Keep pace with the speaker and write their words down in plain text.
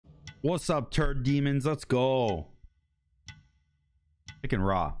What's up, turd demons? Let's go. Picking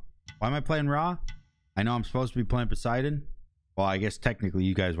Raw. Why am I playing Raw? I know I'm supposed to be playing Poseidon. Well, I guess technically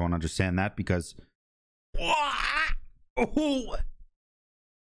you guys won't understand that because... Oh!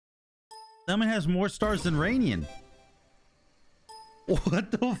 Summon has more stars than Rainian. What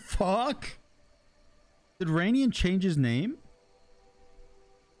the fuck? Did Rainian change his name?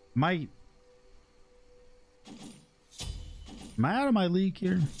 Am I out of my league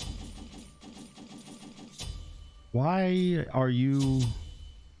here? Why are you...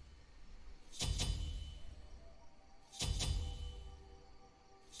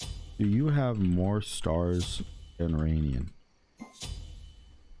 Do you have more stars than Rainian?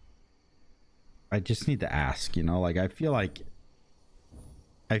 I just need to ask, you know, like I feel like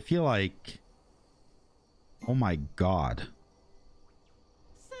oh my god.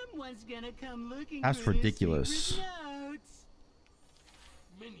 Someone's gonna come looking. That's for ridiculous.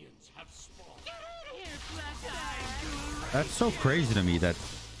 Minions have spawned. That's so crazy to me that,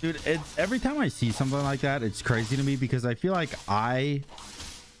 dude, every time I see something like that, it's crazy to me because I feel like I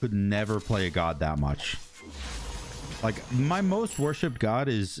could never play a god that much. Like my most worshipped god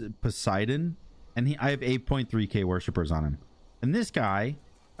is Poseidon, and I have 8.3k worshippers on him, and this guy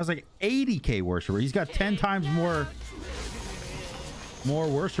has like 80k worshipper. He's got 10 times more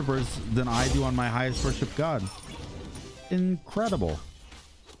worshippers than I do on my highest worshipped god. Incredible.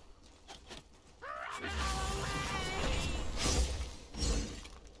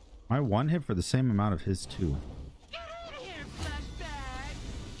 My one hit for the same amount of his too.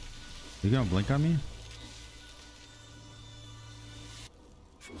 You gonna blink on me?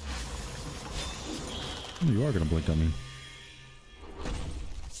 You are gonna blink on me.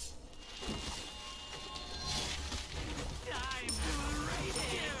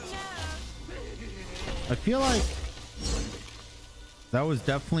 I feel like that was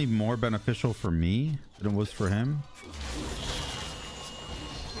definitely more beneficial for me than it was for him.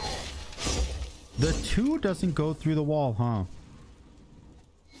 The 2 doesn't go through the wall, huh?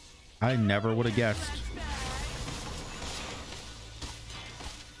 I never would have guessed.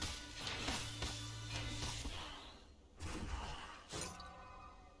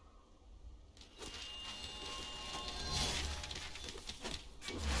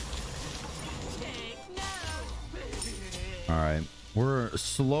 All right, we're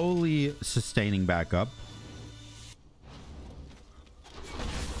slowly sustaining back up.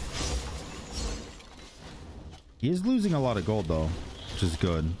 He is losing a lot of gold though, which is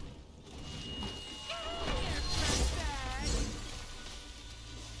good.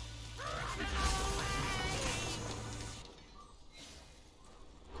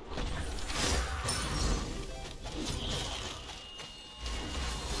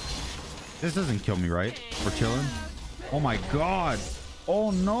 This doesn't kill me, right? We're chilling. Oh my god. Oh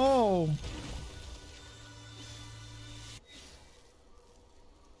no.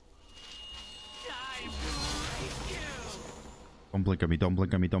 Don't blink at me. Don't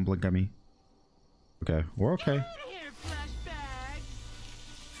blink at me. Don't blink at me. Okay, we're okay.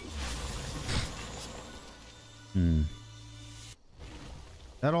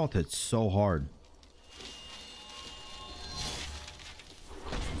 That ult hits so hard.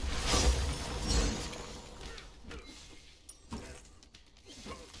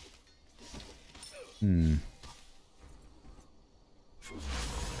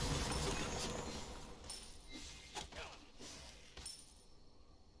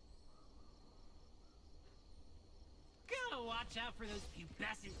 Gotta watch out for those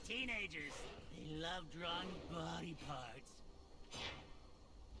pubescent teenagers. They love drawing body parts.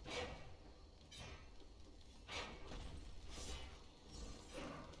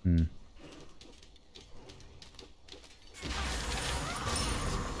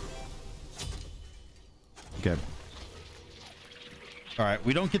 Okay. All right,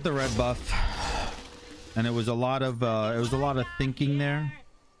 we don't get the red buff, and it was a lot of thinking there.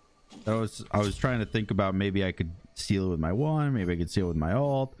 I was trying to think about maybe I could steal it with my one, maybe I could steal it with my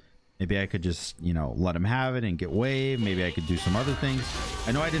ult, maybe I could just, you know, let him have it and get wave, maybe I could do some other things.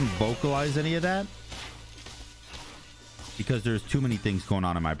 I know I didn't vocalize any of that because there's too many things going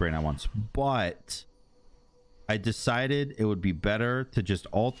on in my brain at once, but I decided it would be better to just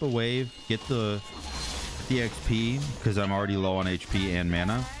ult the wave, get the XP, because I'm already low on HP and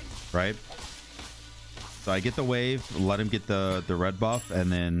mana, right? So I get the wave, let him get the red buff,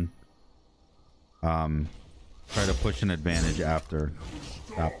 and then try to push an advantage after.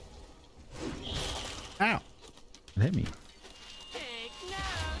 Ow. Ow. It hit me.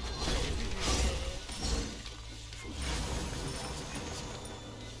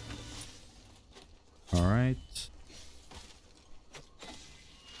 All right.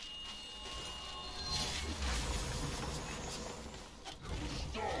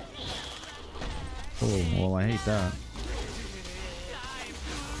 Oh, well, I hate that.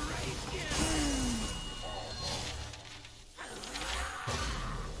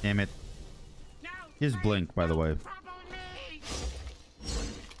 Damn it. His blink, by the way.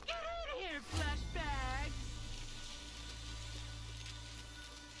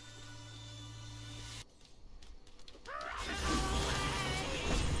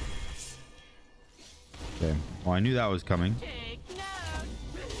 Okay. Well, I knew that was coming.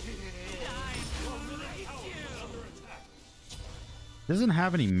 Doesn't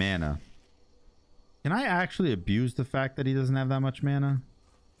have any mana. Can I actually abuse the fact that he doesn't have that much mana?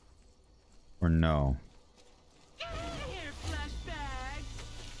 Or no?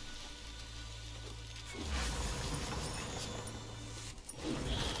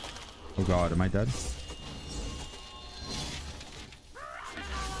 Oh god, am I dead?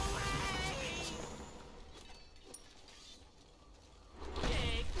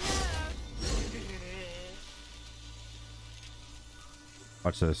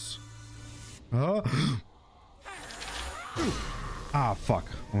 Watch this. Oh. Ah, fuck.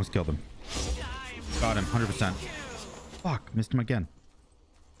 Almost killed him. Got him, 100%. Fuck, missed him again.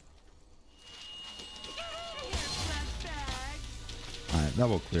 Alright, that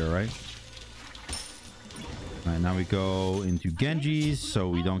will clear, right? Alright, now we go into Genji's so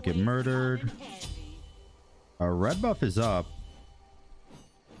we don't get murdered. Our red buff is up.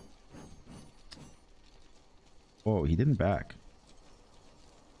 Whoa, he didn't back.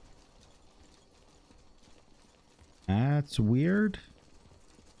 That's weird.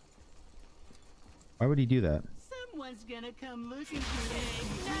 Why would he do that? Someone's gonna come looking for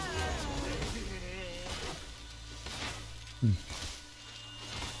me.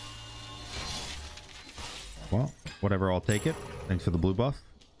 Well, whatever, I'll take it. Thanks for the blue buff.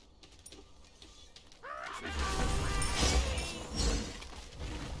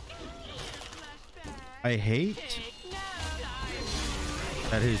 I hate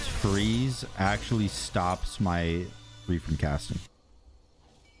that his freeze actually stops my free from casting.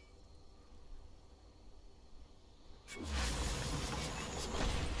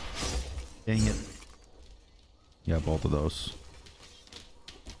 Dang it. Yeah, both of those.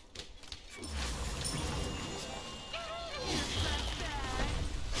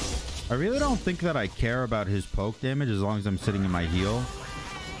 I really don't think that I care about his poke damage as long as I'm sitting in my heal.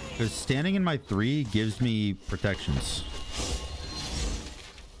 Because standing in my 3 gives me protections.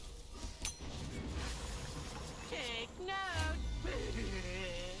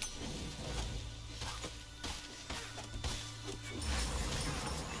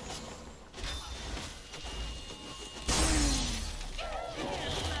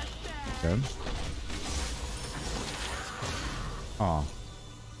 Okay. Oh.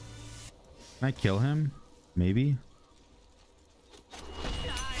 Can I kill him? Maybe.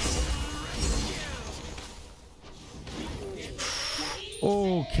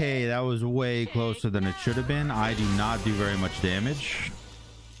 Okay, that was way closer than it should have been. I do not do very much damage.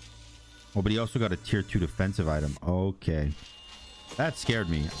 Oh, but he also got a tier 2 defensive item. Okay. That scared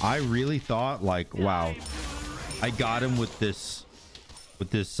me. I really thought, like, wow, I got him with this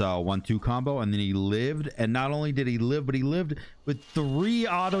 1-2 combo, and then he lived, and not only did he live, but he lived with 3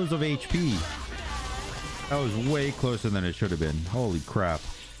 autos of HP. That was way closer than it should have been. Holy crap.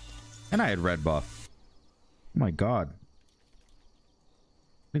 And I had red buff. Oh my god.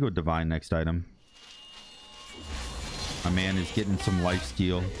 Let me go divine next item. My man is getting some life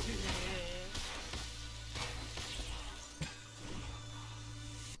steal.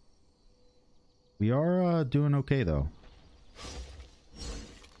 We are doing okay though.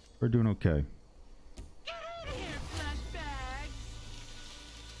 We're doing okay.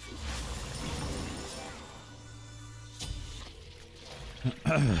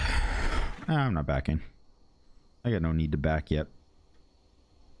 I'm not backing. I got no need to back yet.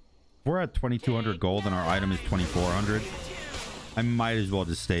 We're at 2200 gold and our item is 2400. I might as well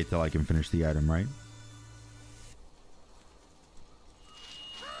just stay till I can finish the item, right?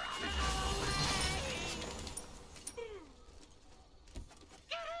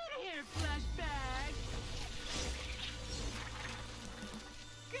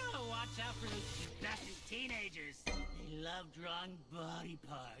 Drawing body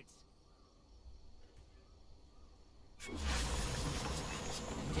parts.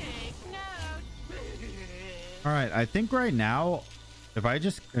 Take note. All right, I think right now, if I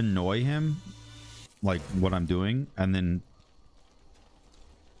just annoy him, like what I'm doing, and then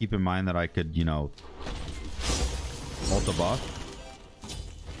keep in mind that I could, you know, ult a buff,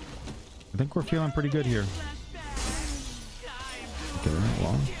 I think we're feeling pretty good here. Okay,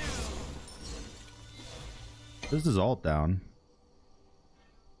 well, this is ult down.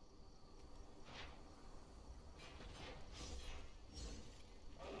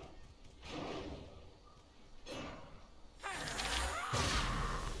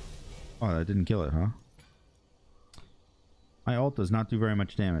 Oh, that didn't kill it, huh? My ult does not do very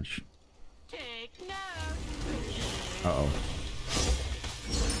much damage. Uh-oh.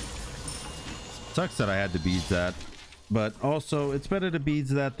 Sucks that I had to beads that. But also, it's better to beads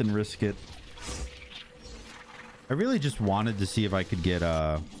that than risk it. I really just wanted to see if I could get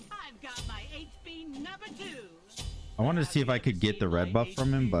I wanted to see if I could get the red buff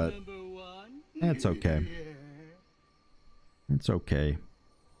from him, but it's okay. It's okay.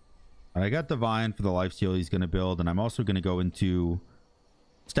 I got Divine for the lifesteal he's going to build, and I'm also going to go into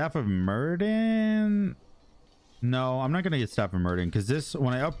Staff of Murden. No, I'm not going to get Staff of Murden because this,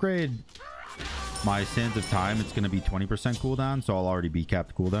 when I upgrade my Sands of Time, it's going to be 20% cooldown, so I'll already be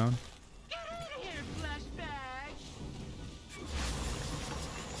capped cooldown.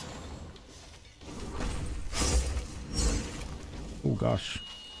 Oh gosh.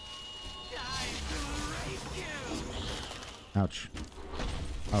 Ouch.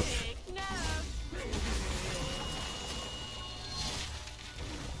 Ouch.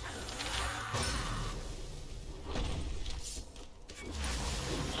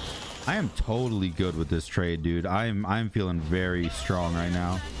 I am totally good with this trade, dude. I'm feeling very strong right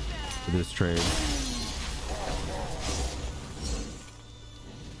now with this trade.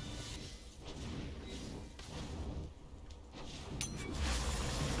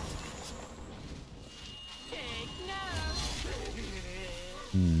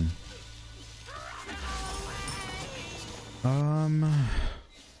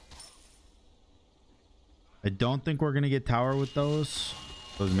 I don't think we're gonna get tower with those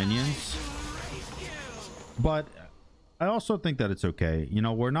minions, but I also think that it's okay. You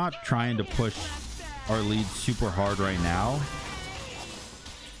know, we're not trying to push our lead super hard right now,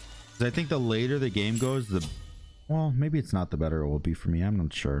 because I think the later the game goes, the well, maybe it's not the better it will be for me. I'm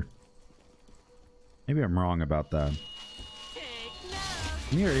not sure. Maybe I'm wrong about that.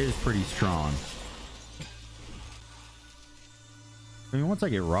 Mirror is pretty strong. I mean, once I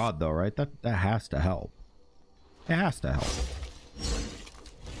get Rod though, right? That has to help. It has to help.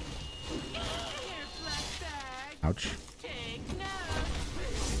 Ouch.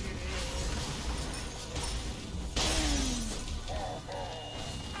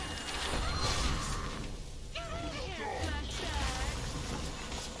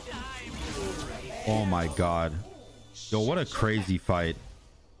 Oh my god. Yo, what a crazy fight.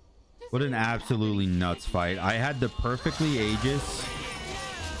 What an absolutely nuts fight. I had to perfectly Aegis.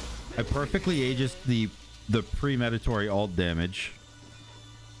 I perfectly Aegis the pre-meditatory ult damage.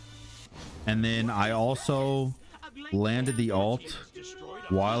 And then I also landed the ult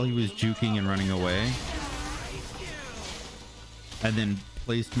while he was juking and running away. And then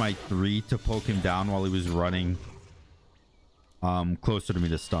placed my 3 to poke him down while he was running closer to me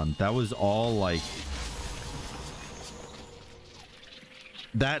to stun. That was all like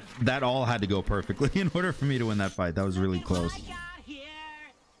that all had to go perfectly in order for me to win that fight. That was really close.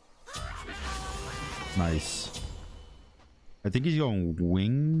 Nice. I think he's going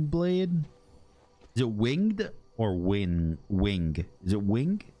wing blade. Is it winged or wing? Is it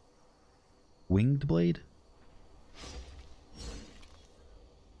wing? Winged blade?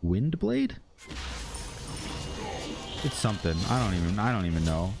 Wind blade? It's something. I don't even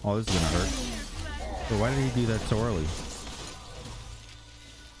know. Oh, this is gonna hurt. So why did he do that so early?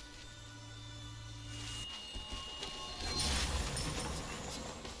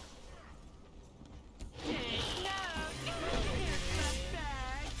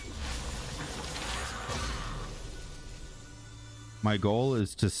 My goal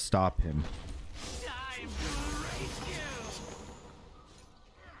is to stop him.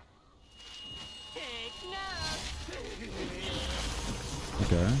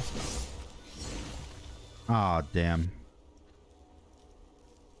 Okay. Ah, damn.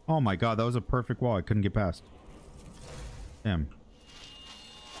 Oh my god, that was a perfect wall. I couldn't get past. Damn.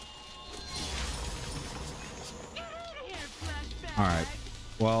 Alright.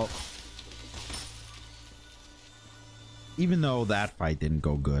 Well, even though that fight didn't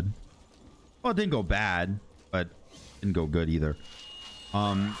go good, well, it didn't go bad, but didn't go good either.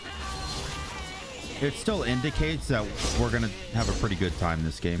 It still indicates that we're gonna have a pretty good time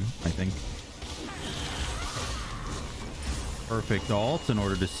this game, I think. Perfect ult in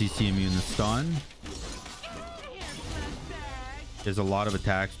order to CC immune the stun. There's a lot of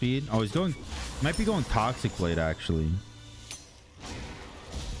attack speed. Oh, he's going, might be going Toxic Blade actually.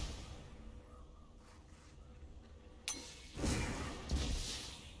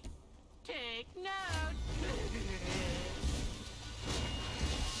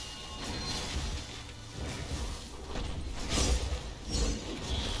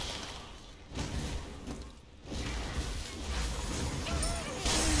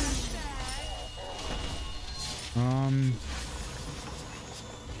 I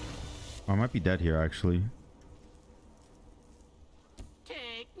might be dead here actually.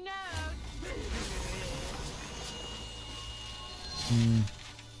 Take note.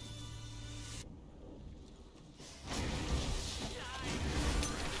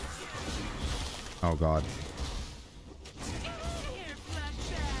 Oh god.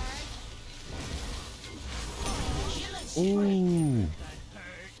 Ooh.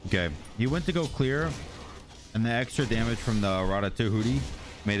 Okay, he went to go clear, and the extra damage from the Ratatouille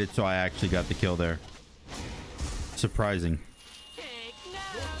made it so I actually got the kill there. Surprising.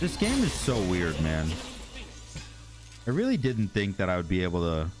 This game is so weird, man. I really didn't think that I would be able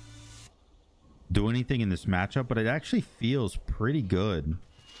to do anything in this matchup, but it actually feels pretty good.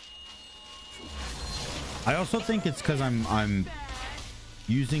 I also think it's because I'm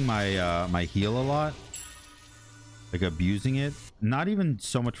using my my heal a lot, like abusing it. Not even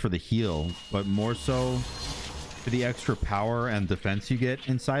so much for the heal, but more so for the extra power and defense you get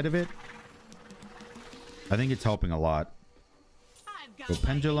inside of it. I think it's helping a lot. So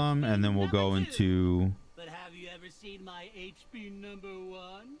pendulum, and then we'll go into. But have you ever seen my HP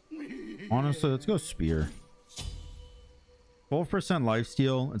 #1? Honestly, let's go spear. 12%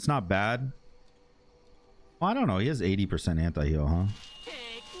 lifesteal. It's not bad. Well, I don't know. He has 80% anti-heal, huh?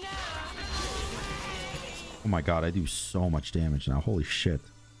 Oh my god, I do so much damage now. Holy shit.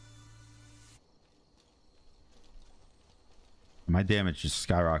 My damage just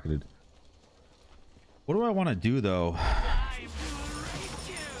skyrocketed. What do I want to do, though?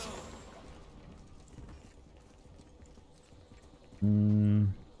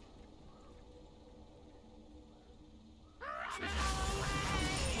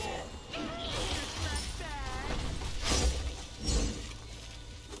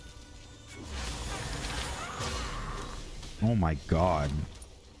 Oh my god.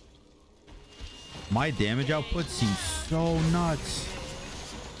 My damage output seems so nuts.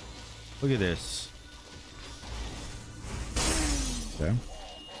 Look at this. Okay.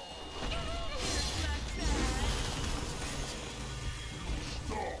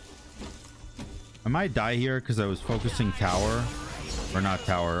 I might die here because I was focusing tower. Or not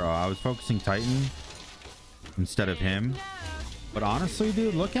tower. I was focusing Titan instead of him. But honestly,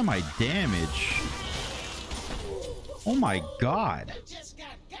 dude, look at my damage. Oh my god.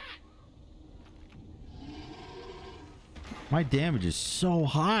 My damage is so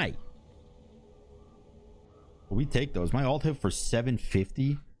high. We take those. My ult hit for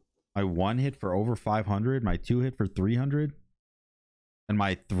 750. My 1 hit for over 500. My 2 hit for 300. And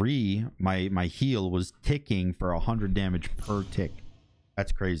my 3, my heal was ticking for 100 damage per tick.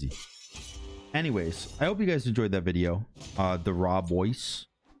 That's crazy. Anyways, I hope you guys enjoyed that video. The raw voice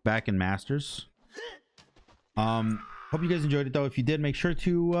back in Masters. Hope you guys enjoyed it though. If you did, make sure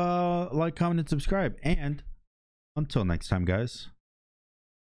to like, comment, and subscribe. And until next time, guys.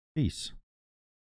 Peace.